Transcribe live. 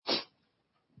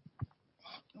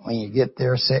When you get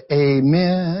there, say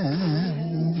amen.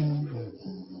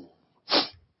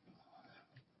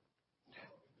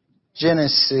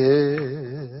 Genesis,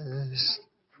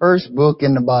 first book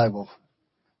in the Bible.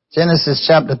 Genesis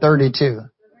chapter 32.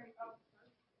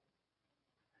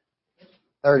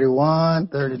 31,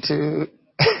 32.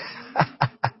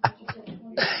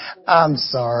 I'm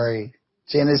sorry.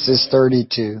 Genesis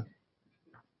 32.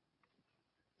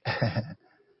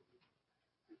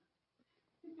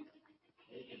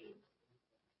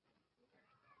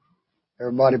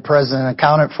 Everybody present and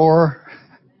accounted for?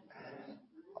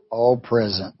 All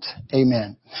present.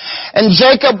 Amen. And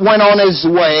Jacob went on his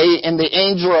way, and the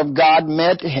angel of God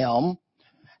met him.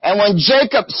 And when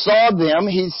Jacob saw them,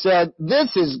 he said,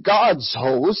 "This is God's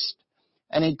host."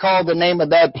 And he called the name of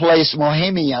that place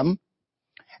Mohimiam.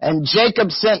 And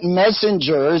Jacob sent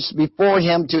messengers before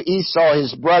him to Esau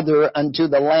his brother unto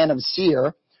the land of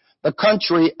Seir, the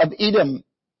country of Edom.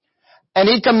 And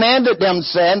he commanded them,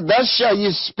 saying, "Thus shall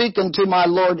you speak unto my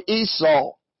lord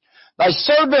Esau. Thy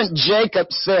servant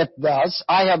Jacob saith thus,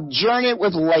 I have journeyed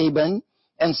with Laban,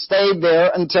 and stayed there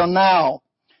until now.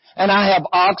 And I have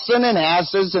oxen and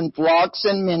asses and flocks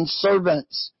and men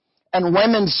servants and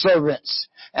women servants.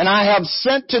 And I have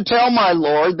sent to tell my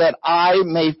Lord that I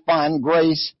may find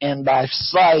grace in thy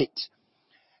sight."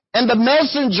 And the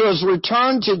messengers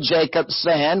returned to Jacob,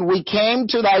 saying, "We came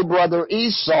to thy brother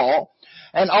Esau,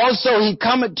 and also he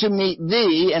cometh to meet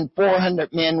thee, and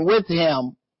 400 men with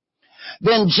him."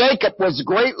 Then Jacob was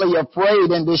greatly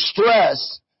afraid and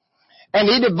distressed. And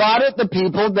he divided the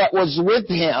people that was with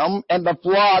him, and the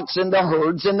flocks, and the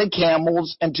herds, and the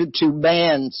camels, into 2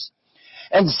 bands.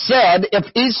 And said, "If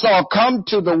Esau come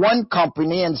to the one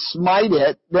company and smite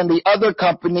it, then the other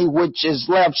company which is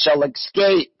left shall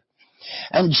escape."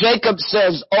 And Jacob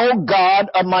says, "O God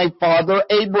of my father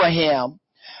Abraham,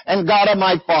 and God of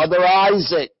my father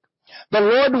Isaac, the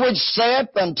Lord which saith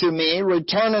unto me,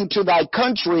 Return unto thy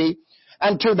country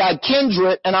and to thy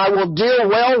kindred, and I will deal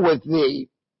well with thee.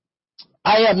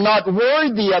 I have not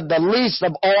worried thee of the least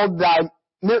of all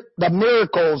the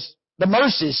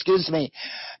mercy,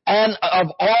 and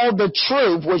of all the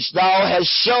truth which thou hast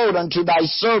showed unto thy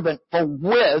servant, for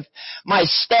with my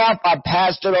staff I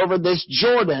passed it over this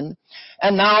Jordan,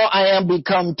 and now I am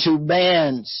become 2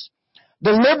 bands.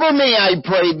 Deliver me, I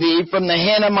pray thee, from the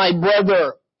hand of my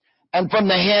brother, and from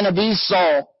the hand of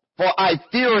Esau, for I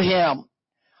fear him,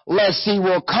 lest he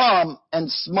will come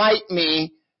and smite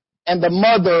me and the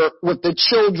mother with the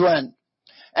children.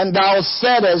 And thou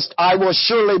saidest, I will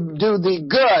surely do thee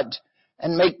good,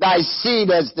 and make thy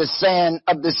seed as the sand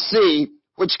of the sea,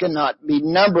 which cannot be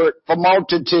numbered for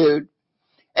multitude."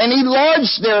 And he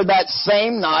lodged there that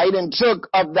same night, and took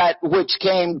of that which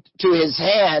came to his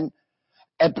hand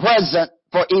a present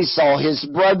for Esau his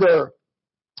brother,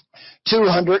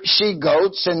 200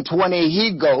 she-goats, and 20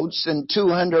 he-goats, and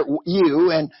 200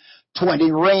 ewe, and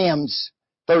 20 rams,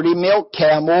 30 milk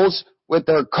camels with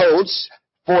their coats,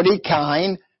 40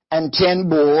 kine, and 10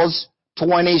 bulls,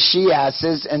 20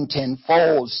 she-asses, and 10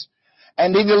 foals.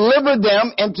 And he delivered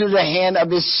them into the hand of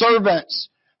his servants,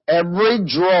 every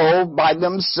drove by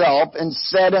themselves, and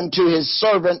said unto his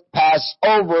servant, "Pass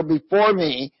over before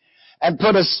me, and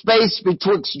put a space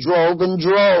betwixt drove and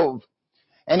drove."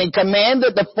 And he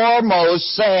commanded the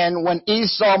foremost, saying, "When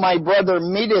Esau my brother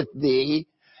meeteth thee,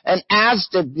 and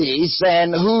asketh thee,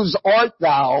 saying, Whose art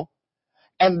thou?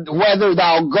 And whether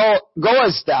thou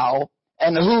goest thou?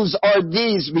 And whose are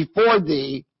these before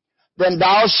thee? Then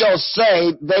thou shalt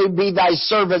say, They be thy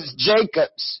servants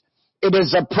Jacob's. It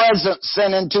is a present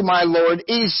sent unto my lord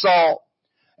Esau.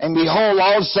 And behold,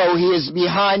 also he is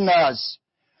behind us."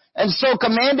 And so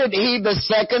commanded he the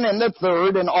second and the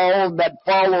third, and all that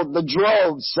followed the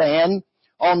drove, saying,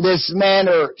 "On this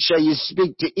manner shall you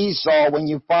speak to Esau when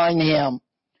you find him.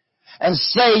 And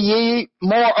say ye,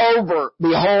 moreover,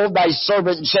 Behold, thy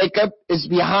servant Jacob is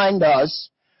behind us.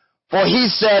 For he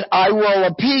said, I will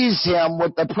appease him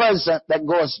with the present that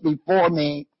goes before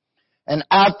me. And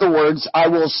afterwards I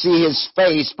will see his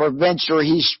face, peradventure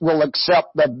he will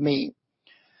accept of me."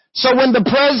 So went the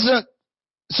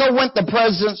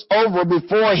presents over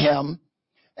before him,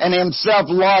 and himself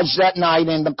lodged that night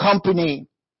in the company.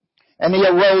 And he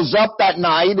arose up that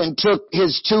night, and took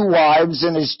his 2 wives,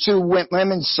 and his 2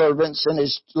 women servants, and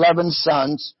his 11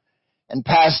 sons, and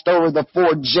passed over the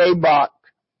ford Jabbok.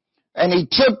 And he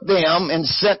took them, and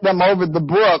sent them over the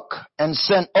brook, and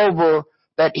sent over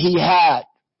that he had.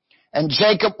 And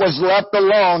Jacob was left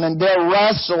alone, and there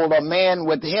wrestled a man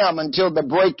with him until the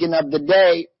breaking of the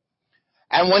day.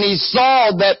 And when he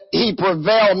saw that he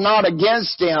prevailed not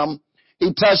against him,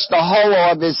 he touched the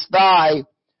hollow of his thigh,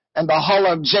 and the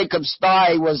hollow of Jacob's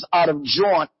thigh was out of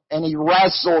joint, and he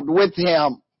wrestled with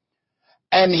him.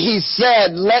 And he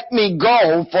said, let me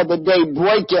go, for the day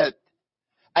breaketh.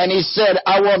 And he said,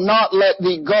 I will not let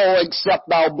thee go, except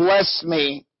thou bless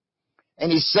me.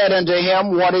 And he said unto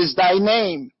him, what is thy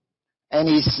name? And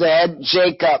he said,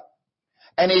 Jacob.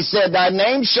 And he said, thy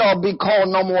name shall be called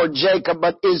no more Jacob,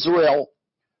 but Israel.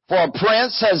 For a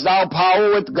prince hast thou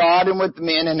power with God and with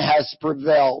men, and hast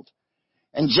prevailed.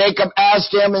 And Jacob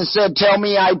asked him and said, tell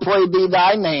me, I pray thee,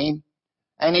 thy name.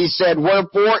 And he said,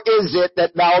 wherefore is it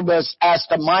that thou dost ask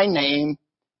of my name?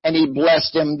 And he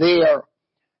blessed him there.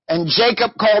 And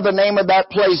Jacob called the name of that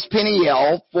place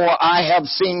Peniel, for I have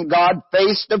seen God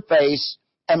face to face,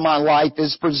 and my life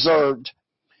is preserved.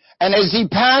 And as he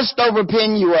passed over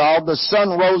Peniel, the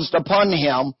sun rose upon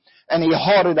him, and he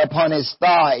halted upon his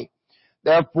thigh.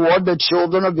 Therefore the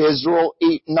children of Israel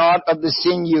eat not of the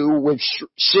sinew which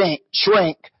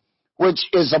shrink, which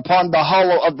is upon the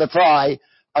hollow of the thigh,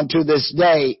 unto this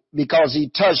day, because he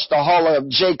touched the hollow of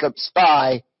Jacob's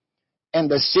thigh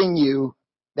and the sinew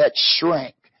that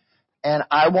shrank. And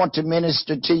I want to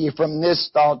minister to you from this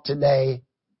thought today,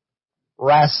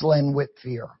 wrestling with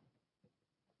fear.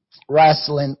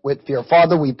 Wrestling with fear.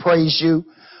 Father, we praise you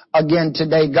again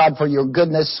today, God, for your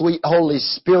goodness. Sweet Holy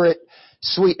Spirit,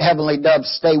 sweet heavenly dove,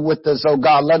 stay with us, oh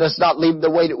God. Let us not leave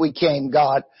the way that we came,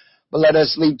 God, but let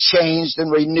us leave changed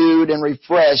and renewed and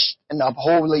refreshed in the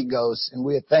Holy Ghost. And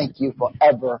we thank you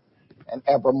forever and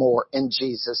evermore in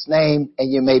Jesus' name.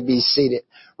 And you may be seated.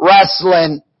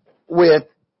 Wrestling with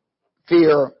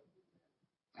fear.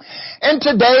 In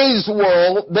today's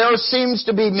world, there seems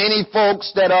to be many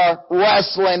folks that are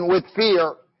wrestling with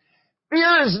fear.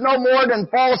 Fear is no more than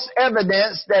false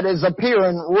evidence that is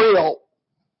appearing real.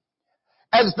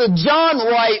 As John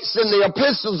writes in the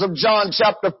epistles of John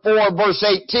chapter 4 verse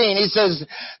 18, he says,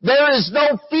 there is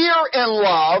no fear in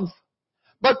love,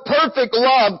 but perfect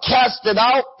love casteth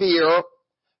out fear,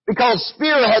 because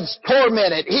fear has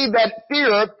tormented. He that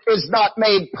feareth is not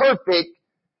made perfect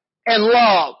in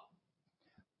love.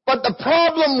 But the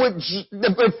problem with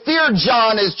fear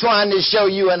John is trying to show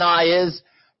you and I is,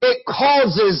 it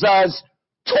causes us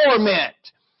torment.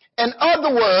 In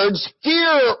other words,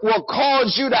 fear will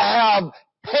cause you to have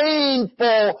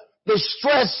painful,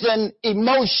 distressing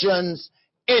emotions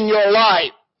in your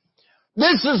life.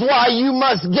 This is why you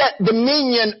must get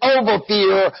dominion over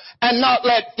fear and not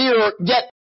let fear get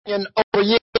dominion over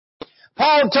you.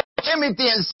 Paul told Timothy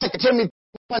in 2 Timothy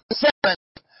 1:7,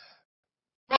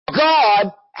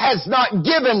 God has not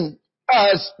given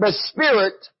us the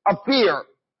spirit of fear,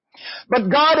 but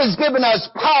God has given us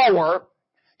power,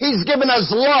 He's given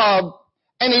us love,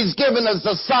 and He's given us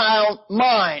a sound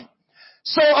mind.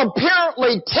 So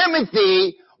apparently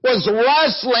Timothy was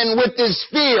wrestling with this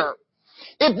fear.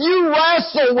 If you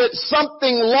wrestle with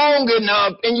something long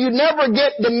enough and you never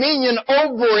get dominion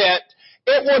over it,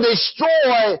 it will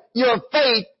destroy your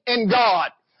faith in God.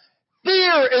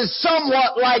 Fear is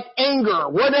somewhat like anger.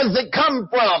 Where does it come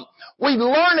from? We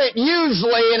learn it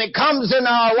usually, and it comes in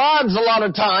our lives a lot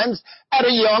of times, at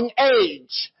a young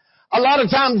age. A lot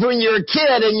of times when you're a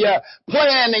kid and you're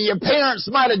playing and your parents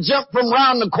might have jumped from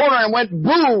around the corner and went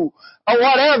boo or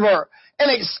whatever, and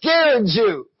it scared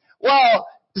you. Well,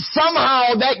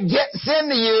 somehow that gets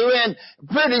into you, and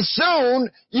pretty soon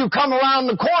you come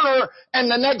around the corner, and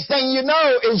the next thing you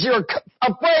know is you're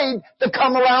afraid to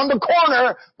come around the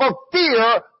corner for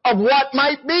fear of what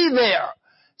might be there.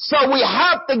 So we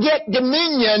have to get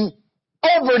dominion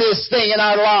over this thing in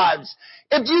our lives.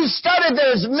 If you study,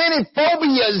 there's many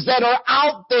phobias that are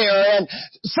out there, and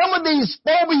some of these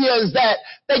phobias that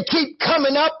they keep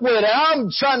coming up with, and I'm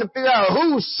trying to figure out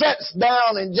who sits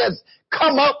down and just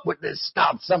come up with this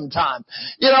stuff sometime.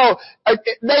 You know,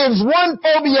 there's one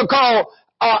phobia called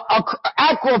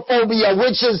acrophobia,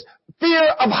 which is fear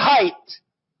of height.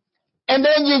 And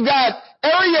then you got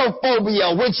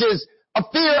aerophobia, which is a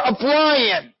fear of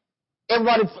flying.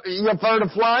 Everybody, you've heard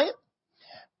of flying?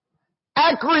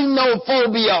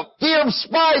 Acrinophobia, fear of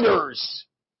spiders.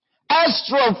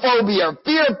 Astrophobia,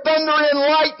 fear of thunder and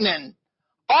lightning.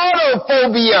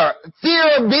 Autophobia,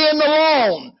 fear of being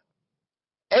alone.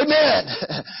 Amen.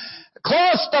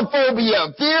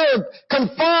 Claustrophobia, fear of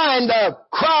confined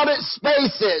crowded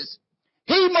spaces.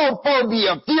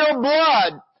 Hemophobia, fear of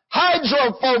blood.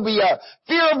 Hydrophobia,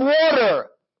 fear of water.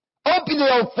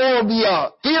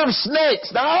 Opiophobia, fear of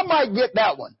snakes. Now I might get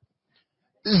that one.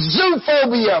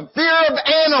 Zoophobia, fear of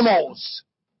animals.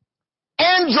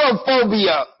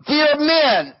 Androphobia, fear of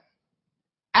men.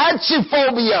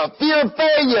 Achyphobia, fear of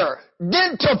failure.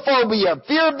 Dentophobia,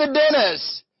 fear of the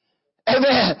dentist.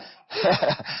 Amen.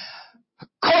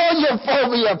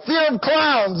 Coliophobia, fear of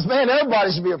clowns. Man,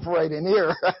 everybody should be afraid in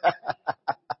here.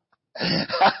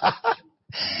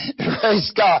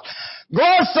 Praise God.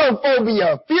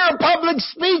 Glossophobia, fear of public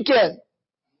speaking.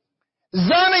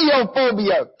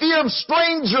 Xenophobia, fear of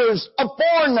strangers, of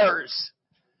foreigners.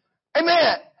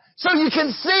 Amen. So you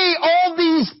can see all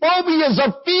these phobias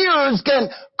or fears can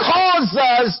cause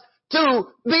us to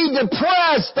be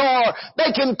depressed, or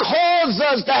they can cause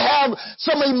us to have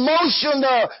some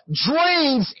emotional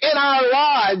drains in our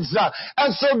lives.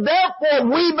 And so therefore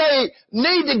we may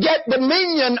need to get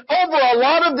dominion over a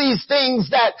lot of these things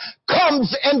that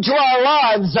comes into our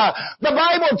lives. The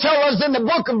Bible tells us in the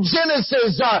book of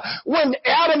Genesis, when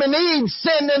Adam and Eve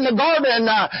sinned in the garden,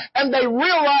 and they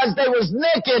realized they was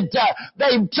naked,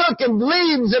 they took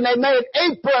leaves and they made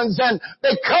aprons and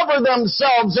they covered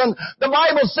themselves. And the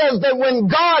Bible says that when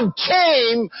God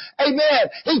came, amen,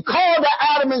 He called to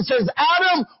Adam and says,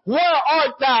 Adam, where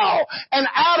art thou? And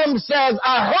Adam says,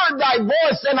 I heard thy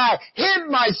voice and I hid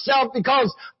myself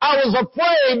because I was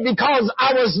afraid because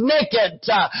I was naked.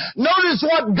 Notice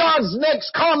what God's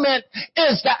next comment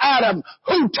is to Adam.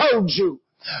 Who told you?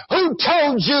 Who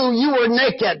told you you were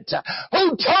naked?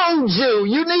 Who told you?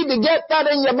 You need to get that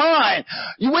in your mind.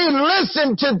 We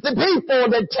listen to the people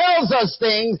that tells us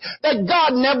things that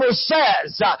God never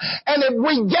says. And if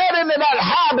we get into that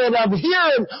habit of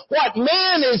hearing what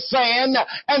man is saying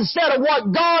instead of what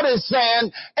God is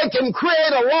saying, it can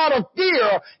create a lot of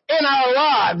fear in our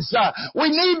lives.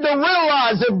 We need to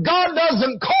realize if God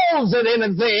doesn't cause it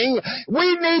anything, we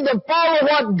need to follow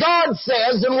what God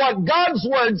says and what God's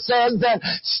word says and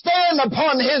stand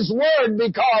upon His word,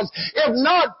 because if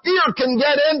not, fear can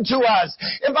get into us.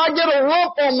 If I get a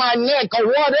lump on my neck or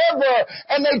whatever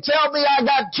and they tell me I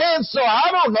got cancer,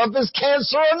 I don't know if it's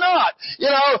cancer or not.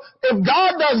 You know, if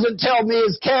God doesn't tell me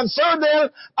it's cancer, then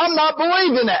I'm not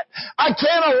believing it. I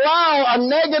can't allow a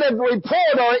negative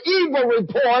report or evil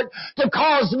report to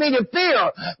cause me to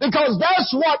fear, because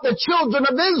that's what the children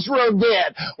of Israel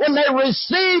did. When they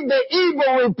received the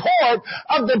evil report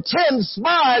of the 10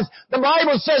 spies, the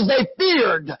Bible says they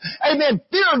feared. Amen.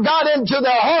 Fear got into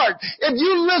their heart. If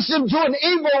you listen to an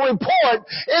evil report,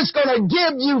 it's going to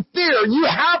give you fear. You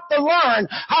have to learn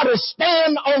how to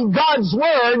stand on God's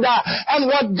word and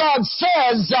what God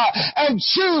says and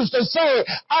choose to say,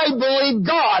 I believe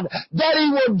God, that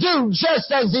He will do just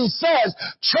as He says.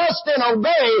 Trust and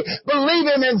obey.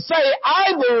 Believe Him and say,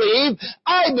 I believe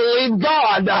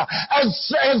God.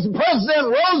 As President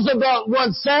Roosevelt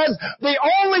once says, the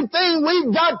only thing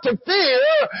we've got to fear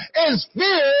is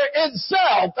fear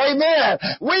itself. Amen.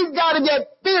 We've got to get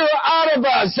fear out of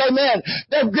us. Amen.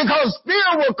 Because fear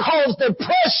will cause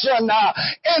depression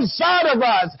inside of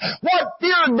us. What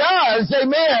fear does,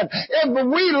 amen, if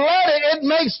we let it, it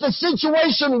makes the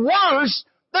situation worse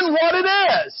than what it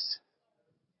is.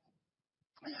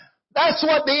 That's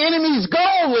what the enemy's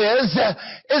goal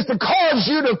is to cause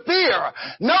you to fear.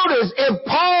 Notice, if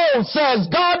Paul says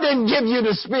God didn't give you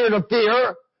the spirit of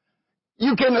fear,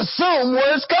 you can assume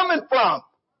where it's coming from.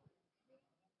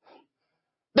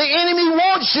 The enemy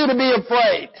wants you to be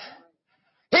afraid.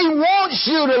 He wants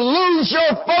you to lose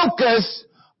your focus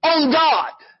on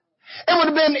God. It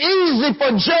would have been easy for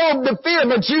Job to fear,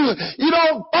 but you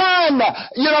don't find,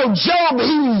 Job,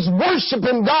 he's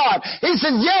worshiping God. He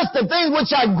says, yes, the thing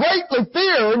which I greatly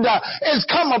feared is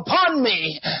come upon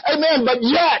me. Amen. But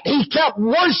yet he kept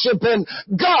worshiping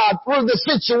God through the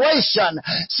situation.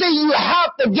 See, you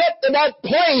have to get to that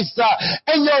place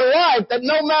in your life that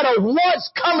no matter what's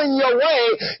coming your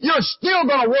way, you're still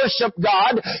going to worship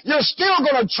God. You're still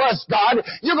going to trust God.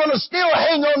 You're going to still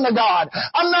hang on to God.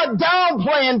 I'm not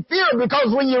downplaying fear,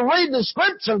 because when you read the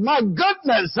scriptures, my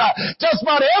goodness, just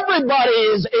about everybody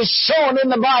is shown in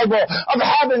the Bible of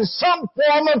having some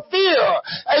form of fear.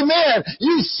 Amen.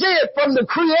 You see it from the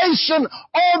creation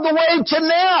all the way to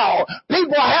now.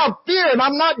 People have fear, and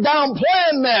I'm not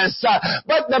downplaying this,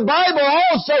 but the Bible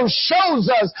also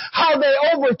shows us how they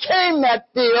overcame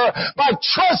that fear by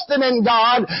trusting in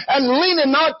God and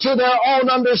leaning not to their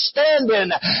own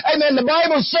understanding. Amen. The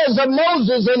Bible says of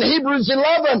Moses in Hebrews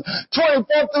 11,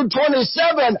 24 through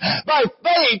 27, by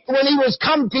faith, when he was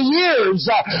come to years,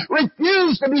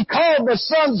 refused to be called the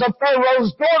sons of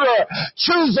Pharaoh's daughter,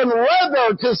 choosing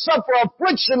rather to suffer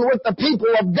affliction with the people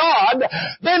of God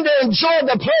than to enjoy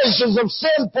the pleasures of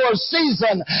sin for a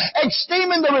season,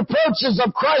 esteeming the reproaches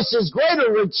of Christ as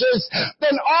greater riches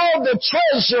than all the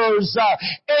treasures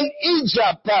in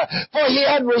Egypt, for he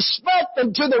had respect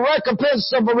unto the recompense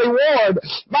of a reward.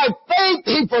 By faith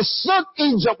he forsook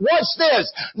Egypt, watch this,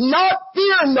 not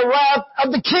fearing the wrath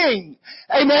of the king.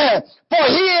 Amen. For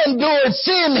he endured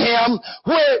seeing him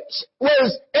which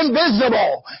was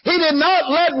invisible. He did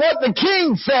not let what the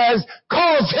king says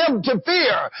cause him to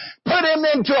fear, put him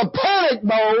into a panic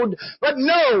mode, but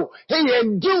no, he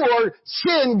endured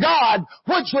seeing God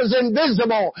which was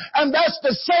invisible. And that's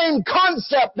the same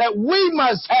concept that we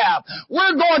must have.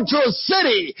 We're going to a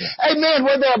city, amen,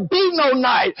 where there'll be no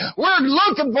night. We're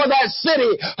looking for that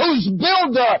city whose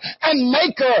builder and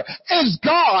maker is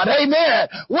God. Amen.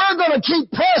 We're going to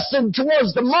keep pressing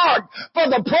towards the mark for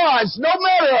the prize. No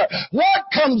matter what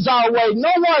comes our way,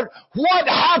 no matter what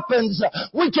happens,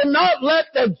 we cannot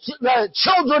let the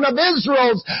children of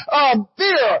Israel's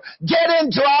fear get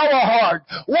into our heart.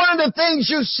 One of the things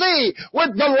you see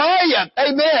with Goliath,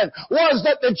 amen, was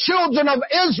that the children of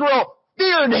Israel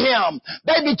feared him.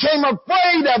 They became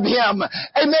afraid of him.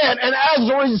 Amen. And as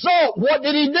a result, what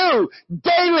did he do?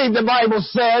 Daily, the Bible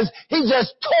says, he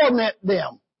just tormented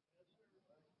them.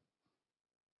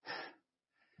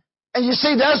 And you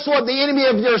see, that's what the enemy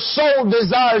of your soul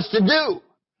desires to do.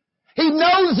 He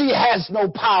knows he has no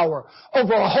power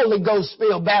over a Holy Ghost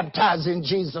filled, baptized in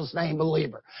Jesus' name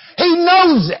believer. He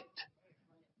knows it.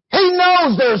 He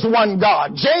knows there's one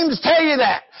God. James tell you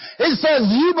that. It says,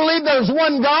 you believe there's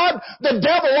one God? The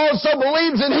devil also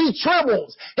believes and he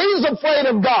trembles. He's afraid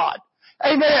of God.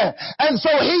 Amen. And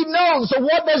so he knows. So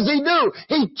what does he do?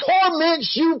 He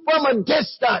torments you from a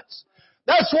distance.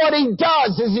 That's what he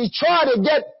does, is he tries to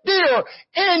get fear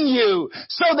in you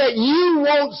so that you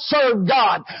won't serve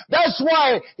God. That's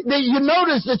why you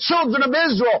notice the children of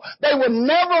Israel, they would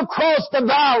never cross the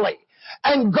valley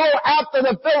and go after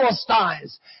the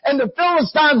Philistines. And the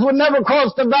Philistines would never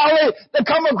cross the valley to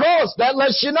come across. That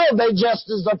lets you know they're just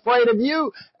as afraid of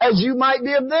you as you might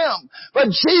be of them. But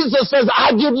Jesus says,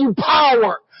 I give you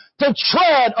power to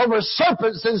tread over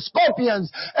serpents and scorpions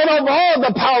and over all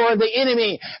the power of the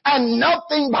enemy, and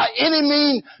nothing by any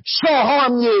means shall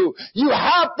harm you. You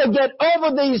have to get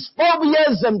over these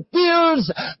phobias and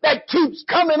fears that keeps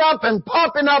coming up and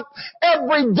popping up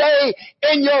every day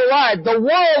in your life. The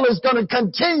world is going to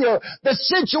continue. The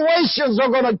situations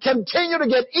are going to continue to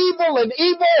get evil,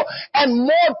 and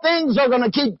more things are going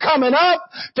to keep coming up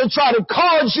to try to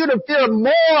cause you to fear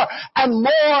more and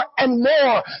more and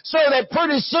more, so that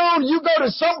pretty soon you go to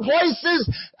some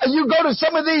places, you go to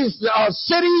some of these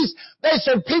cities, they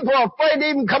said people are afraid to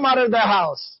even come out of their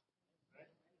house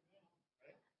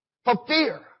for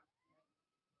fear.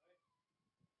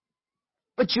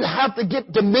 But you have to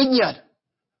get dominion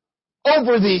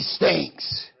over these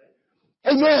things.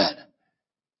 Amen.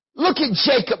 Look at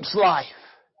Jacob's life.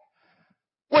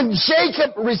 When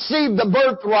Jacob received the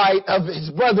birthright of his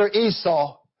brother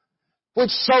Esau, which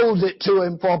sold it to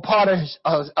him for a pot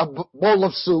of a bowl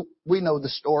of soup. We know the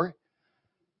story.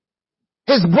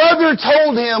 His brother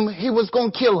told him he was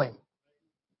going to kill him.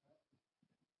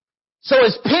 So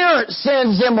his parents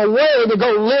sends him away to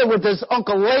go live with his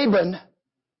uncle Laban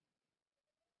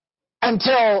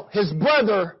until his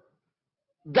brother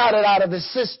got it out of his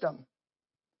system.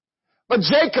 But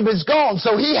Jacob is gone,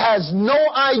 so he has no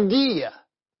idea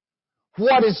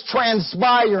what is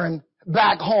transpiring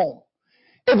back home.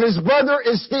 If his brother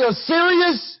is still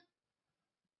serious,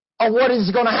 or what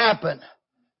is going to happen.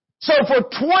 So for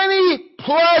 20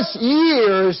 plus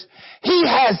years, he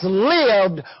has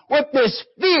lived with this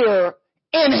fear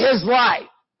in his life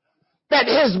that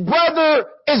his brother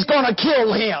is going to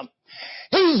kill him.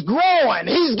 He's growing.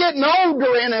 He's getting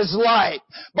older in his life.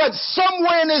 But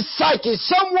somewhere in his psyche,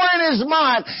 somewhere in his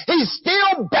mind, he's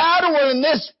still battling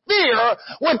this fear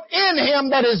within him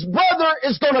that his brother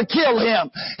is going to kill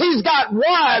him. He's got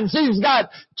wives. He's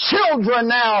got children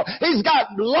now. He's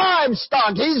got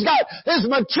livestock. He's got his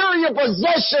material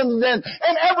possessions and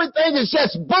everything is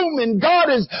just booming.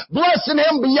 God is blessing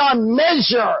him beyond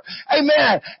measure.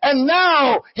 Amen. And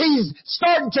now he's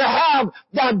starting to have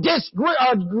the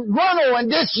disgruntle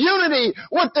and disunity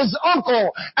with his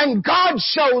uncle. And God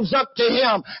shows up to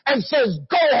him and says,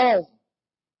 go home.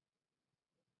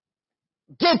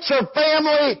 Get your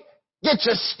family, get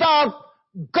your stuff,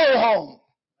 go home.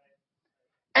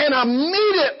 And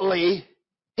immediately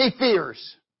he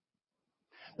fears.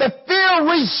 The fear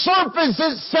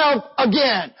resurfaces itself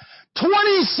again.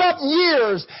 20-something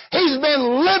years he's been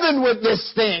living with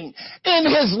this thing in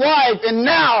his life, and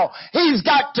now he's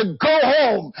got to go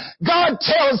home. God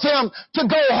tells him to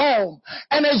go home.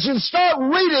 And as you start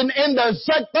reading in the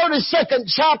 32nd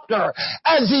chapter,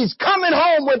 as he's coming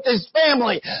home with his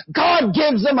family, God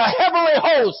gives him a heavenly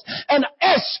host, an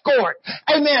escort,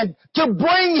 amen, to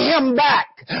bring him back.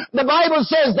 The Bible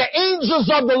says the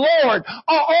angels of the Lord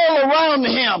are all around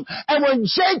him. And when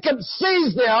Jacob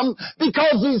sees them,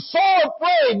 because he's so so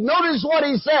afraid. Notice what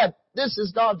he said. This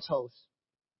is God's host.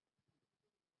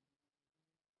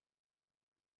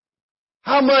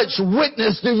 How much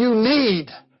witness do you need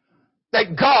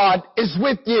that God is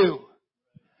with you?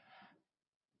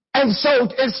 And so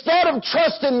instead of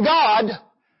trusting God,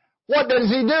 what does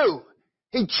he do?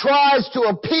 He tries to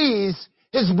appease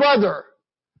his brother.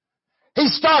 He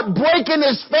starts breaking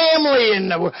his family and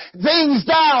things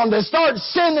down to start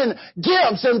sending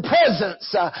gifts and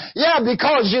presents.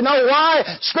 Because you know why?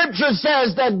 Scripture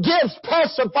says that gifts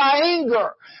pacify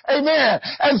anger. Amen.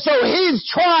 And so he's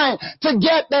trying to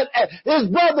get his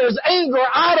brother's anger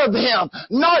out of him,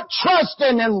 not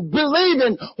trusting and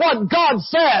believing what God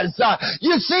says.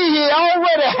 You see, he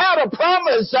already had a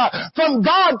promise from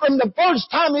God from the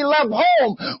first time he left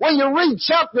home. When you read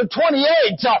chapter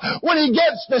 28, when he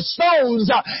gets the stones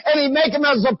and he make him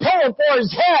as a pillow for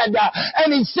his head, and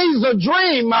he sees a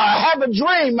dream,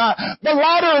 the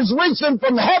ladder is reaching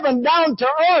from heaven down to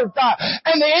earth,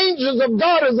 and the angels of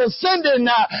God is ascending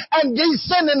and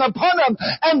descending upon him,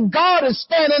 and God is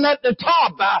standing at the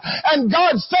top, and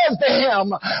God says to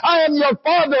him, I am your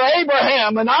father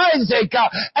Abraham and Isaac,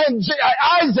 the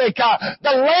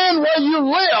land where you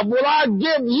live will I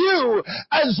give you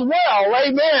as well.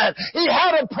 Amen. He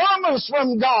had a promise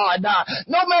from God.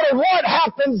 No matter what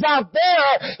happens out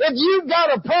there, if you've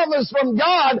got a promise from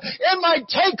God, it might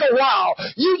take a while.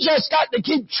 You just got to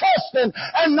keep trusting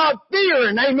and not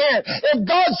fearing. Amen. If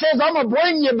God says, I'm going to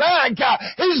bring you back,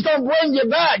 he's going to bring you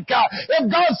back. If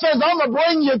God says, I'm going to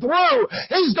bring you through,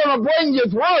 he's going to bring you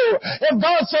through. If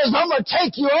God says, I'm going to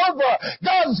take you over,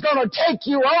 God's going to take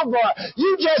you over.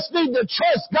 You just need to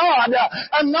trust God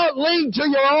and not lean to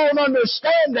your own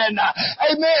understanding.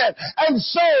 Amen. And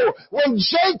so, when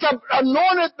Jacob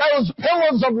anointed those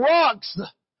pillars of rocks,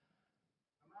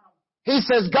 he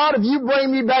says, God, if you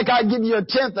bring me back, I give you a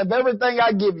tenth of everything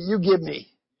I give you, you give me.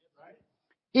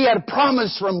 He had a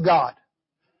promise from God.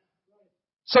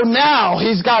 So now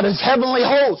he's got his heavenly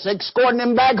host escorting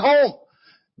him back home.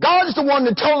 God's the one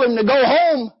that told him to go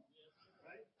home.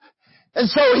 And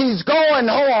so he's going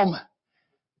home.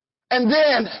 And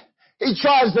then he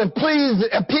tries to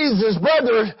appease his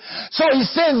brother. So he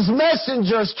sends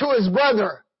messengers to his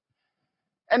brother.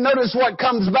 And notice what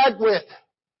comes back with.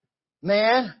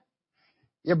 Man,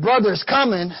 your brother's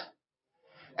coming.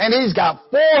 And he's got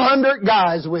 400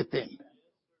 guys with him.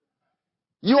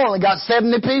 You only got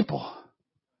 70 people.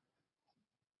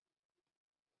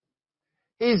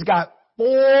 He's got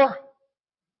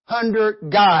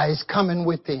 400 guys coming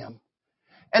with him.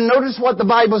 And notice what the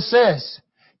Bible says.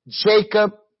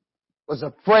 Jacob was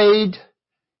afraid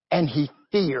and he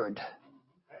feared.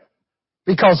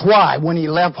 Because why? When he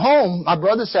left home, my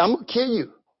brother said, I'm going to kill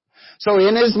you. So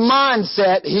in his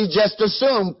mindset, he just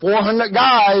assumed 400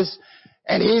 guys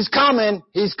and he's coming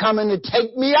to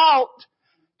take me out.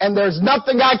 And there's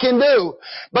nothing I can do.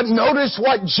 But notice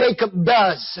what Jacob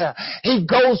does. He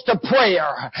goes to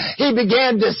prayer. He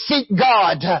began to seek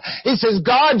God. He says,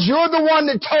 God, you're the one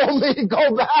that told me to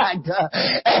go back.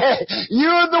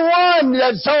 You're the one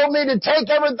that told me to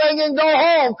take everything and go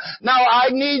home. Now I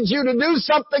need you to do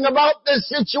something about this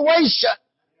situation.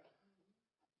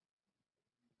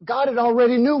 God had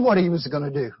already knew what he was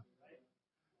going to do.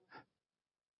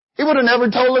 He would have never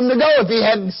told him to go if he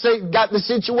hadn't got the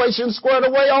situation squared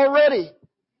away already.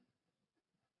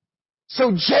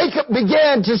 So Jacob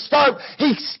began to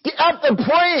after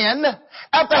praying,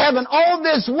 after having all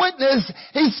this witness,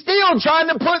 he's still trying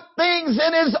to put things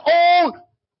in his own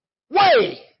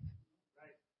way.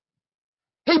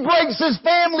 He breaks his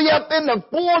family up into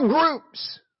 4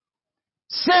 groups.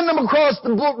 Send them across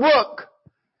the brook.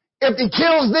 If he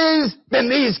kills these, then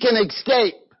these can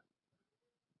escape.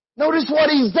 Notice what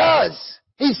he does.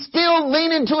 He's still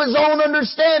leaning to his own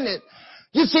understanding.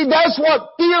 You see, that's what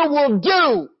fear will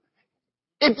do.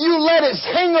 If you let it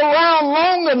hang around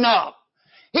long enough.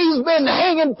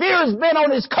 Fear's been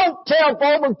on his coattail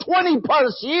for over 20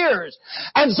 plus years.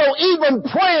 And so even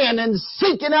praying and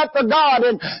seeking after God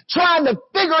and trying to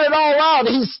figure it all out,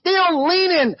 he's still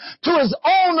leaning to his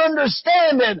own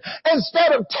understanding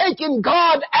instead of taking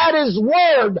God at his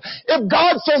word. If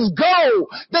God says go,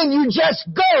 then you just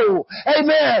go.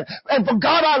 Amen. And for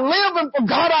God I live and for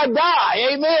God I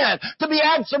die. Amen. To be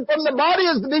absent from the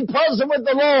body is to be present with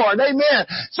the Lord. Amen.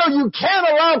 So you can't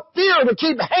allow fear to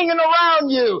keep hanging around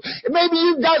you. you. Maybe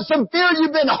you've got some fear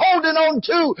you've been holding on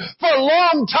to for a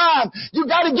long time. You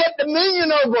got to get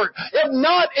dominion over it. If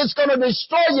not, it's going to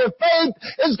destroy your faith.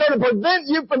 It's going to prevent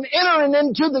you from entering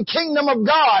into the kingdom of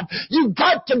God. You've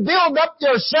got to build up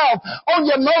yourself on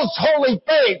your most holy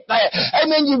faith.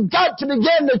 Amen. You've got to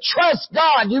begin to trust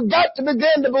God. You've got to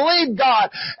begin to believe God.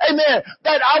 Amen.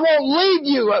 That I won't leave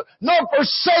you nor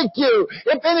forsake you.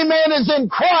 If any man is in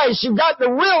Christ, you've got to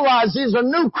realize he's a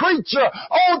new creature.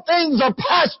 All things are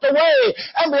passed away,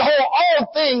 and behold,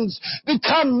 all things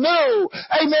become new.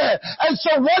 Amen. And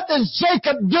so what does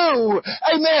Jacob do?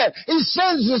 Amen. He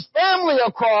sends his family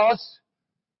across,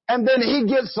 and then he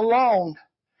gets alone.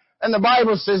 And the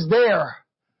Bible says there,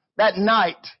 that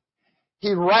night,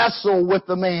 he wrestled with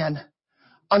the man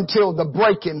until the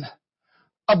breaking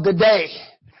of the day.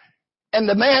 And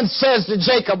the man says to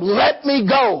Jacob, let me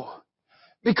go,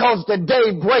 because the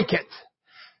day breaketh.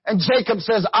 And Jacob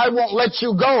says, I won't let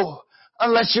you go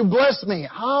unless you bless me.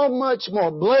 How much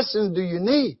more blessings do you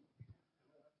need?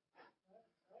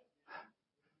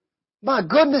 My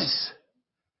goodness.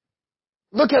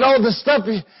 Look at all the stuff.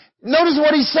 Notice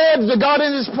what he said to God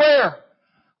in his prayer.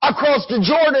 I crossed the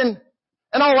Jordan,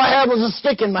 and all I had was a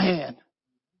stick in my hand.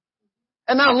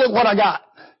 And now look what I got.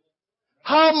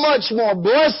 How much more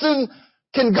blessing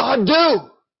can God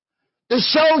do to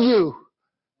show you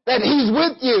that he's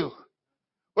with you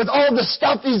with all the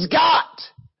stuff he's got?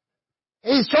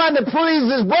 He's trying to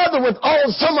please his brother with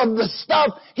some of the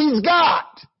stuff he's got.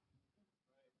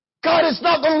 God is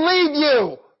not going to leave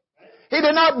you. He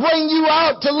did not bring you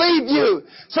out to leave you.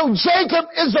 So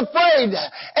Jacob is afraid,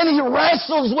 and he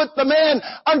wrestles with the man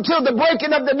until the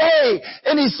breaking of the day.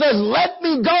 And he says, let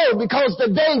me go, because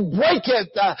the day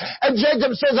breaketh. And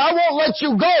Jacob says, I won't let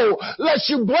you go lest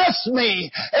you bless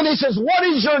me. And he says, what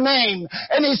is your name?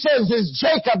 And he says, it's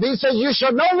Jacob. He says, you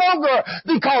shall no longer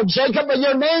be called Jacob, but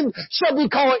your name shall be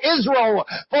called Israel.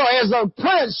 For as a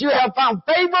prince you have found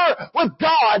favor with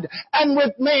God and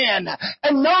with man.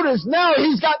 And notice now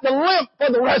he's got the limp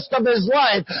for the rest of his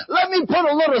life. Let me put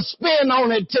a little spin on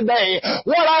it today.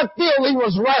 What I feel he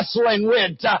was wrestling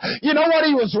with. You know what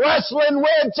he was wrestling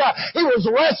with? He was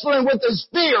wrestling with his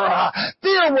fear.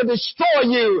 Fear will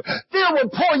destroy you. Fear will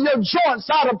pull your joints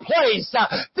out of place.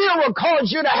 Fear will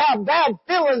cause you to have bad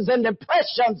feelings and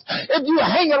depressions if you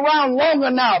hang around long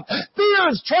enough. Fear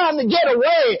is trying to get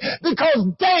away because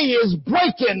day is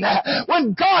breaking.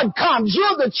 When God comes,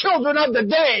 you're the children of the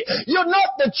day. You're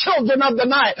not the children of the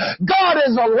night. God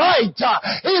is a light.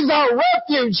 He's our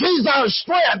refuge. He's our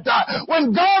strength.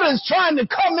 When God is trying to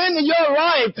come into your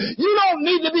life, you don't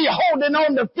need to be holding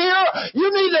on to fear. You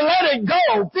need to let it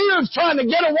go. Fear is trying to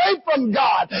get away from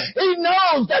God. He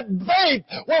knows that faith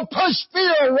will push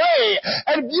fear away.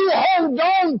 And if you hold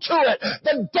on to it,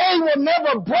 the day will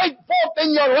never break forth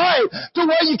in your life to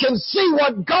where you can see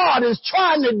what God is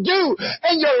trying to do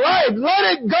in your life.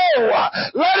 Let it go.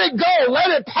 Let it go.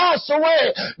 Let it pass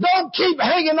away. Don't keep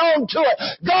hanging on to it.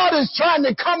 God is trying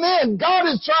to come in. God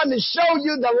is trying to show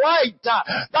you the light.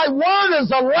 Thy word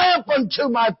is a lamp unto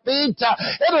my feet.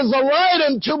 It is a light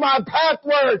unto my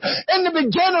pathway. In the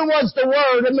beginning was the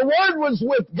Word, and the Word was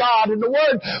with God, and the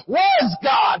Word was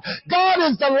God. God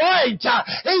is the light.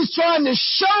 He's trying to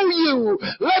show you,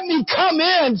 let me come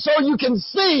in so you can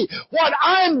see what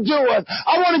I'm doing.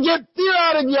 I want to get fear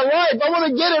out of your life. I want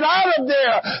to get it out of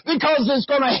there because it's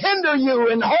going to hinder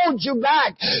you and hold you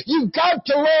back. You've got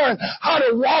to learn how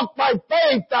to walk by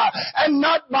faith and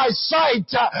not by sight.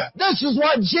 This is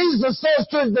what Jesus says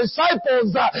to his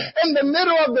disciples in the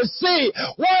middle of the sea.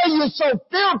 Why are you so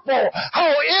fearful? How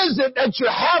is it that you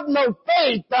have no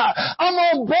faith? I'm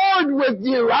on board with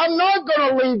you. I'm not going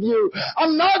to leave you.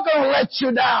 I'm not going to let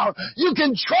you down. You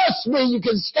can trust me. You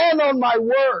can stand on my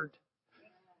word.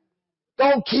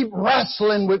 Don't keep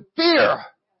wrestling with fear.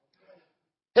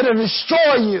 It'll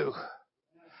destroy you.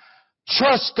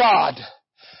 Trust God.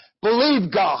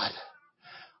 Believe God.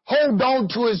 Hold on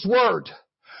to His word.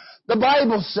 The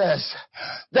Bible says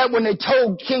that when they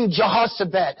told King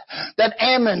Jehoshaphat that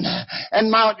Ammon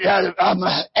and Moab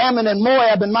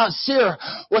and Mount Seir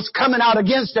was coming out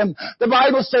against him, the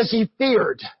Bible says he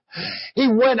feared. He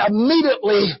went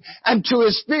immediately into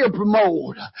his fear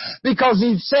mode because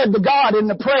he said to God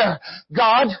in the prayer,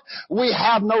 God, we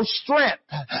have no strength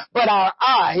but our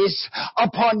eyes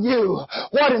upon you.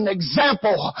 What an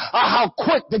example of how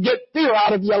quick to get fear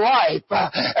out of your life.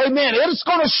 Amen. It's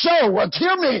going to show.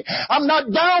 Hear me. I'm not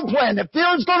downplaying it.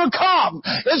 Fear is going to come.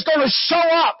 It's going to show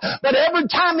up. But every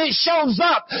time it shows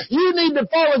up, you need to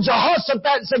follow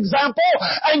Jehoshaphat's example,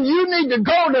 and you need to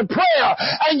go to prayer,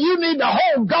 and you need to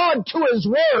hold God God to His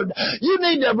Word. You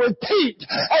need to repeat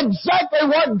exactly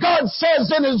what God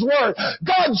says in His Word.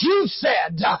 God, you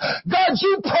said. God,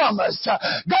 you promised.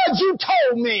 God, you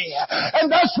told me.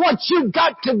 And that's what you've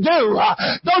got to do.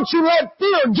 Don't you let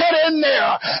fear get in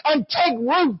there and take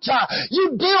root.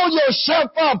 You build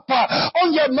yourself up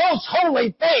on your most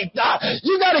holy faith.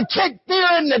 You got to kick fear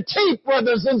in the teeth,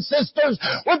 brothers and sisters,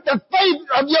 with the faith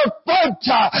of your foot.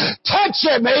 Touch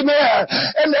him, amen.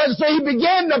 And as he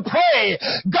began to pray,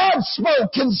 God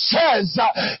spoke and says,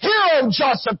 "Hear, O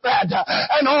Jehoshaphat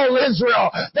and all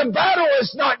Israel, the battle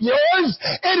is not yours,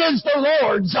 it is the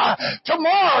Lord's.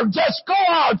 Tomorrow just go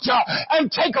out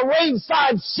and take a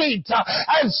ringside seat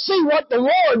and see what the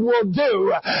Lord will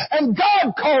do." And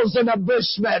God calls an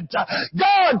ambushment.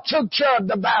 God took care of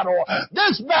the battle.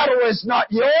 This battle is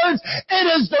not yours, it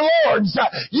is the Lord's.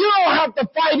 You don't have to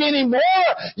fight anymore.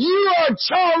 You are a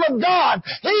child of God.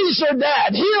 He's your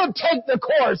dad. He'll take the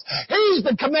course. He's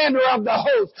the commander of the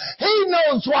host. He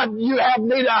knows what you have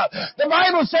need of. The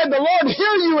Bible said, "The Lord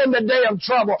hear you in the day of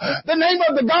trouble. The name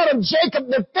of the God of Jacob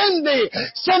defend thee,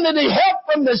 send thee help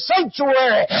from the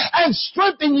sanctuary, and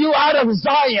strengthen you out of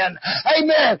Zion."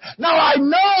 Amen. Now I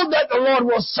know that the Lord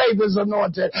will save His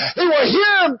anointed. He will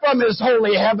hear him from His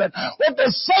holy heaven with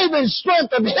the saving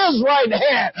strength of His right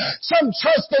hand. Some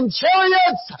trust in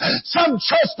chariots, some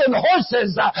trust in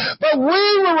horses, but we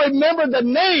will remember the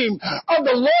name of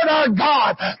the Lord our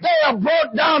God. They are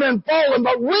brought down and fallen,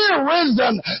 but we are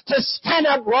risen to stand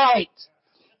upright.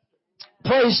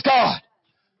 Praise God.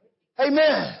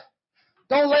 Amen.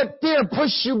 Don't let fear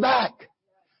push you back.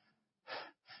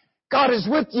 God is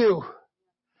with you.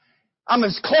 I'm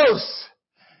as close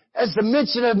as the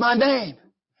mention of my name.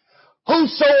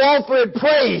 Whoso offereth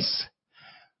praise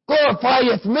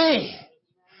glorifieth me.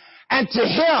 And to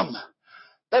him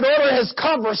that order his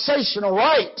conversational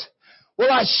right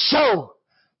will I show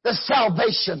the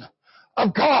salvation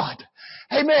of God.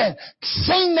 Amen.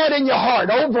 Sing that in your heart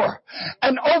over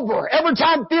and over. Every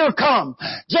time fear comes,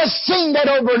 just sing that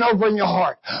over and over in your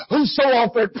heart. Whoso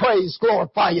offereth praise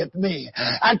glorifieth me.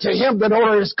 And to him that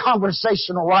ordereth his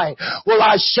conversational right will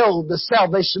I show the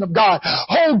salvation of God.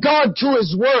 Hold God to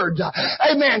His word.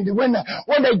 Amen. When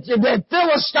the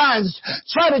Philistines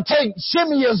tried to take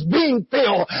Shimei's bean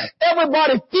field,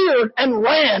 everybody feared and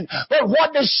ran. But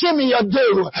what did Shimei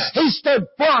do? He stood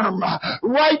firm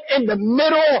right in the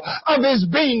middle of his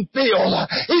bean field.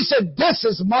 He said, "This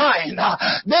is mine.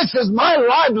 This is my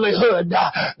livelihood.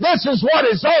 This is what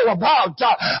it's all about.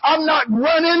 I'm not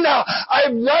running.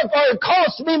 It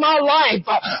cost me my life.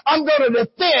 I'm going to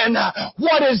defend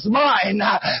what is mine."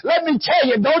 Let me tell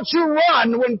you, don't you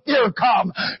run when fear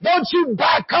comes. Don't you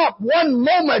back up one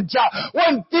moment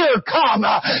when fear comes.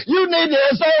 You need to,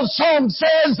 as the old song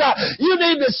says, you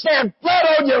need to stand flat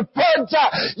on your foot.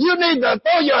 You need to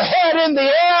throw your head in the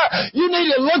air. You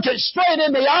need to look it straight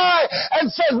in the eye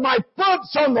and says, "My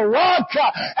foot's on the rock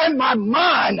and my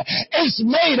mind is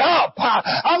made up.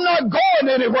 I'm not going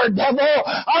anywhere, devil.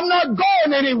 I'm not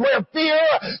going anywhere, fear.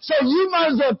 So you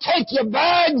might as well take your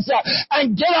bags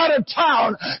and get out of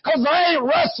town, because I ain't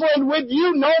wrestling with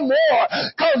you no more,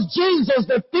 because Jesus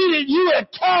defeated you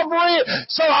at Calvary,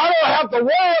 so I don't have to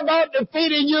worry about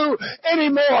defeating you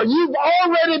anymore. You've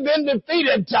already been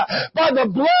defeated by the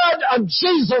blood of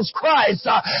Jesus Christ.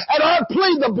 And I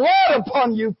plead the blood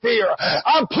upon you, fear.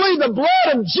 I plead the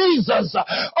blood of Jesus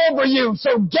over you.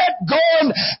 So get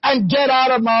going and get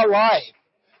out of my life."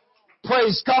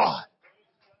 Praise God.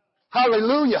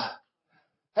 Hallelujah.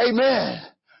 Amen.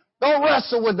 Don't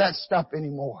wrestle with that stuff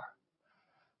anymore.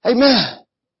 Amen.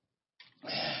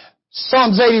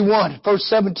 Psalms 81, verse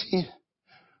 17.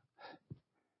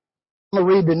 I'm going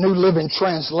to read the New Living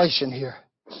Translation here.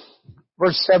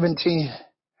 Verse 11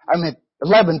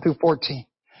 through 14.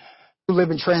 New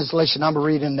Living Translation, I'm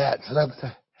reading that.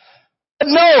 But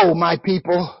no, my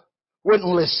people wouldn't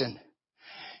listen.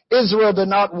 Israel did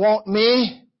not want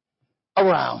me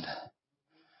around.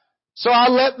 So I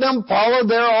let them follow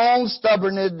their own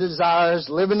stubborn desires,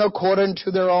 living according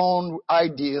to their own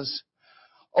ideas.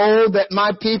 Oh, that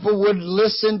my people would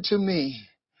listen to me.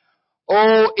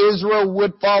 Oh, Israel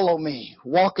would follow me,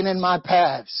 walking in my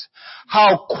paths.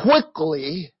 How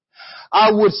quickly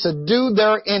I would subdue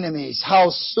their enemies. How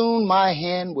soon my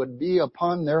hand would be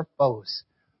upon their foes.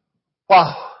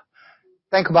 Wow.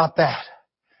 Think about that.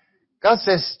 God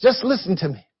says, just listen to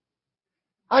me.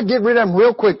 I'll get rid of them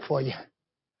real quick for you.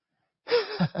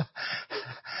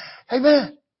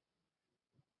 Amen.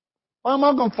 Why am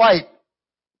I going to fight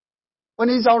when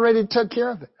He's already took care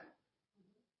of it?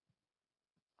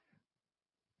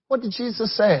 What did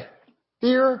Jesus say?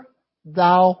 Fear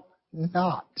thou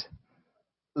not,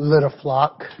 little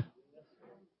flock.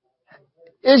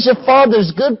 Is your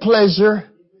Father's good pleasure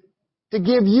to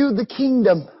give you the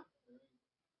kingdom.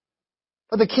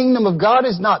 For the kingdom of God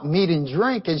is not meat and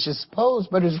drink, as you suppose,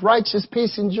 but is righteous,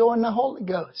 peace, and joy in the Holy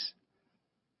Ghost.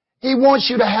 He wants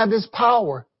you to have His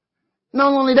power.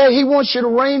 Not only that, He wants you to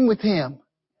reign with Him.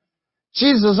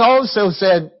 Jesus also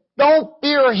said, don't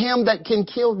fear him that can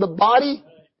kill the body,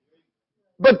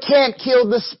 but can't kill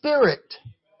the spirit.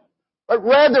 But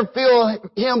rather fear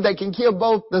him that can kill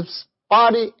both the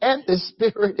body and the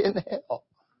spirit in hell.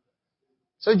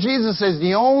 So Jesus says,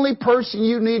 the only person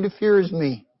you need to fear is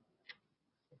me.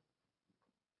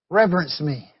 Reverence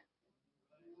me.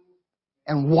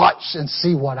 And watch and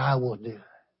see what I will do.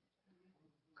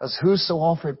 Because whoso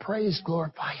offereth praise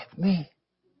glorifieth me.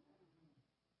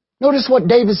 Notice what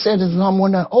David said in Psalm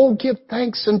 109. Oh, give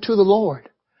thanks unto the Lord,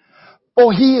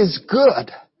 for He is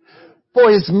good, for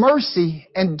His mercy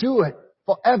endureth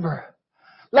forever.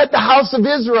 Let the house of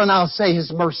Israel now say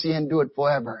His mercy endureth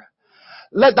forever.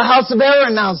 Let the house of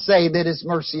Aaron now say that His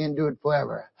mercy endureth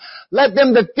forever. Let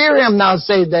them that fear Him now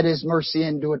say that His mercy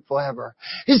endureth forever.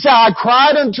 He said, I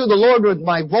cried unto the Lord with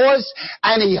my voice,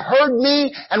 and He heard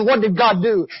me. And what did God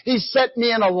do? He set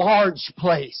me in a large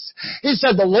place. He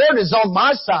said, the Lord is on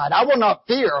my side. I will not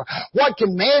fear. What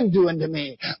can man do unto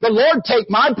me? The Lord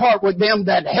take my part with them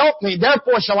that help me.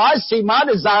 Therefore shall I see my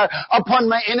desire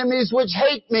upon my enemies which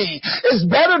hate me. It's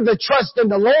better to trust in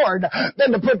the Lord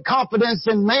than to put confidence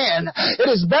in man. It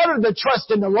is better to trust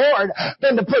in the Lord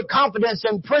than to put confidence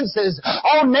in princes.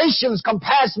 All nations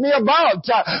compass me about,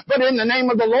 but in the name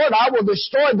of the Lord I will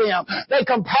destroy them. They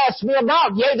compass me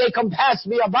about, yea, they compass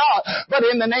me about, but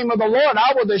in the name of the Lord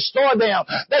I will destroy them.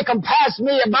 They compass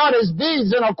me about as bees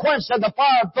in a quench of the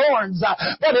fire of thorns,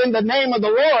 but in the name of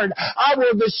the Lord I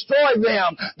will destroy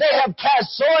them. They have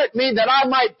cast sore at me that I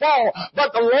might fall,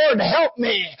 but the Lord help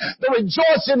me. The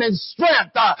rejoicing in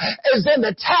strength is in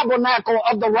the tabernacle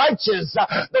of the righteous.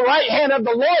 The right hand of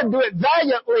the Lord doeth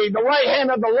valiantly. The right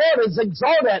hand of the Lord is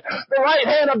exalted. The right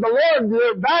hand of the Lord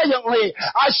doeth valiantly.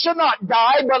 I should not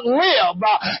die, but live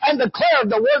and declare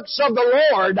the works of the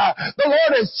Lord. The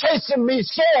Lord has chastened me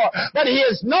sore, but He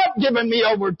has not given me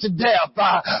over to death.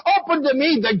 Open to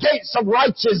me the gates of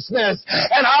righteousness,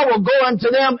 and I will go unto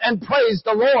them and praise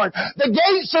the Lord. The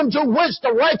gates into which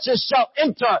the righteous shall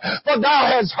enter, for thou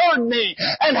hast heard me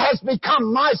and hast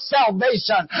become my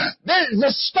salvation.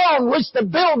 The stone which the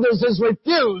builders has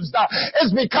refused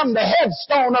has become the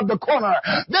headstone of the corner.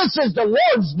 This is the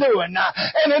Lord's doing,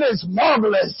 and it is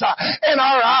marvelous in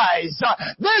our eyes.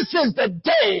 This is the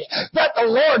day that the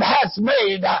Lord has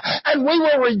made, and we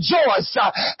will rejoice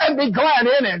and be glad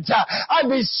in it. I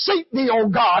beseech thee, O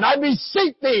God, I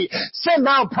beseech thee, send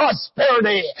thou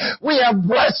prosperity. We have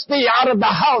blessed thee out of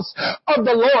the house of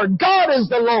the Lord. God is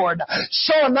the Lord,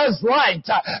 showing us light,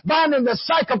 binding the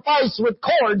sacrifice with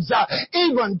cords,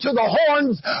 even to the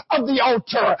horns of the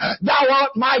altar. Thou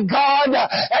art my God,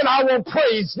 and I will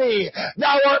praise thee.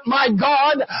 Thou art my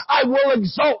God, I will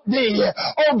exalt thee.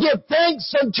 Oh, give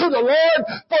thanks unto the Lord,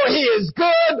 for He is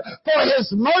good, for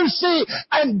His mercy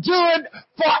endureth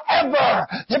forever.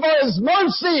 For His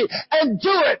mercy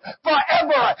endureth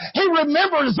forever. He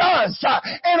remembers us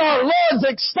in our Lord's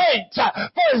estate,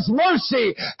 for His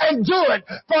mercy endureth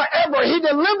forever. He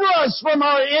delivers us from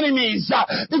our enemies,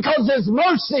 because His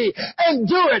mercy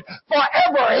endureth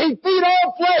forever. He feed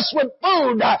all flesh with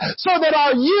food, so that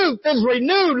our youth is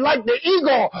renewed like the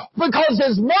eagle, because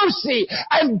His mercy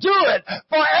endureth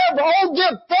forever. Oh,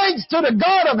 give thanks to the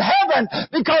God of heaven,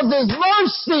 because His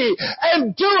mercy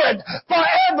endureth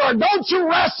forever. Don't you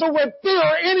wrestle with fear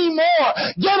anymore.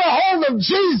 Get a hold of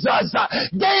Jesus.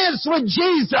 Dance with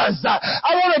Jesus.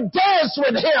 I want to dance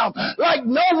with Him like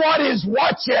no one is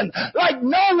watching. Like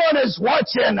no one is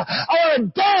watching. I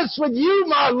want to dance with you,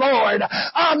 my Lord.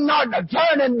 I'm not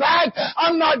turning back.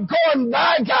 I'm not going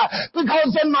back,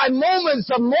 because in my moments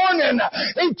of mourning,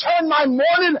 He turned my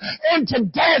mourning into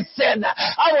dancing.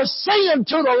 I was singing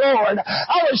to the Lord.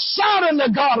 I was shouting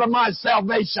to God of my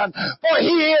salvation, for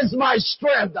He is my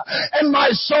strength and my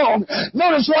song.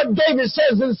 Notice what David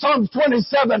says in Psalm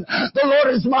 27. The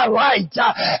Lord is my light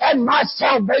and my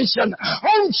salvation.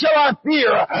 Whom shall I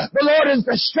fear? The Lord is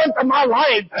the strength of my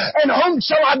life, and whom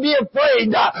shall I be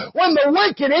afraid? When the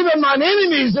wicked, even mine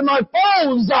enemies and my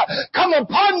foes, come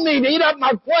upon me to eat up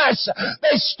my flesh,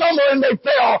 they stumble and they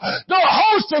fail. Though a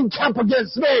host encamp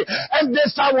against me, and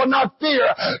this I will not fear.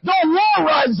 Though war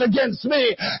rise against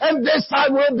me, and this I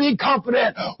will be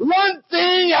confident. One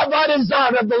thing have I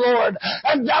desired of the Lord,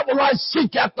 and that will I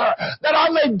seek after, that I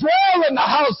may dwell in the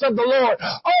house of the Lord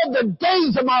all the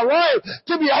days of my life,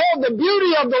 to behold the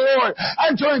beauty of the Lord,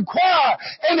 and to inquire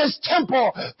in His temple.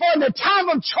 For in the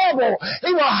time of trouble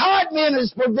He will hide me in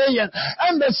His pavilion,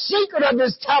 and the secret of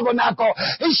His tabernacle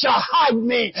He shall hide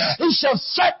me. He shall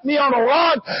set me on a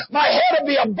rock. My head will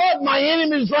be above my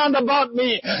enemies round about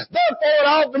me. Therefore will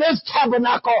I open His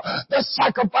tabernacle the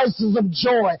sacrifices of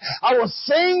joy. I will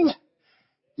sing,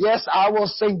 yes, I will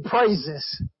sing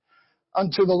praises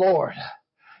unto the Lord.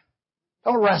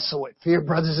 Don't wrestle with fear,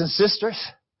 brothers and sisters.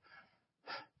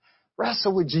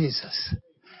 Wrestle with Jesus.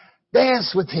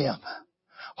 Dance with Him.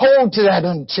 Hold to that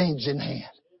unchanging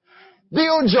hand.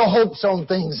 Build your hopes on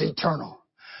things eternal.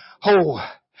 Hold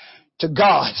to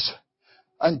God's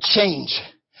unchanging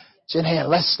hand.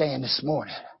 Let's stand this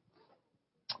morning.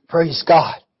 Praise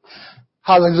God.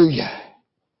 Hallelujah.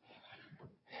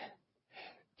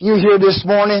 You here this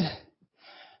morning,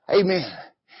 amen,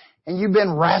 and you've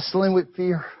been wrestling with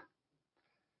fear.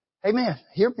 Amen.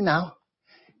 Hear me now.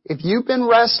 If you've been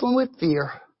wrestling with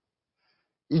fear,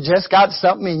 you just got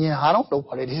something in you, I don't know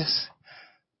what it is,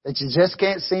 that you just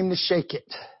can't seem to shake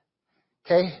it.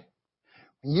 Okay?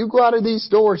 When you go out of these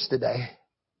doors today,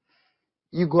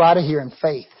 you go out of here in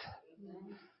faith.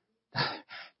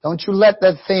 Don't you let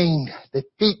that thing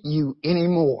defeat you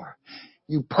anymore.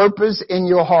 You purpose in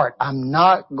your heart, I'm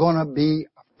not going to be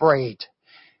afraid.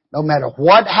 No matter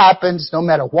what happens, no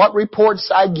matter what reports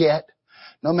I get,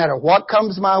 no matter what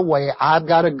comes my way, I've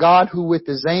got a God who with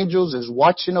His angels is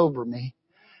watching over me.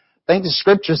 I think the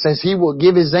scripture says He will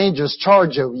give His angels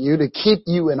charge over you to keep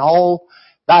you in all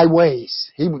thy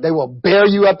ways. They will bear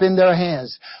you up in their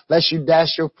hands, lest you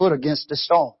dash your foot against a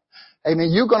stone. Amen.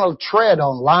 You're going to tread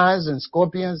on lions and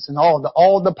scorpions and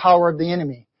all the power of the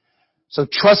enemy. So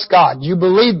trust God. You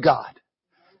believe God.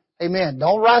 Amen.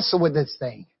 Don't wrestle with this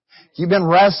thing. If you've been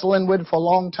wrestling with it for a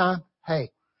long time,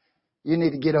 hey, you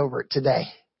need to get over it today.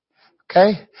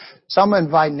 Okay? So I'm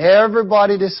inviting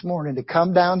everybody this morning to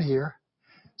come down here.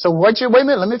 So wait a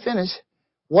minute, let me finish.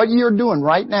 What you're doing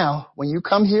right now, when you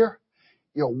come here,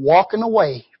 you're walking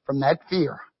away from that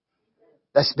fear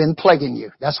that's been plaguing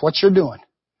you. That's what you're doing.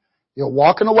 You're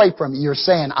walking away from it. You're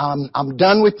saying, I'm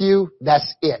done with you.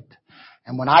 That's it.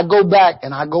 And when I go back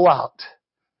and I go out,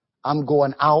 I'm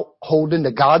going out holding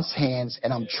to God's hands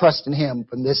and I'm trusting Him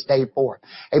from this day forth.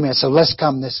 Amen. So let's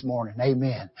come this morning.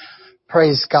 Amen.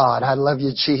 Praise God. I love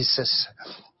you, Jesus.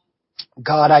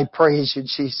 God, I praise you,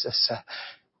 Jesus.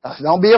 Don't be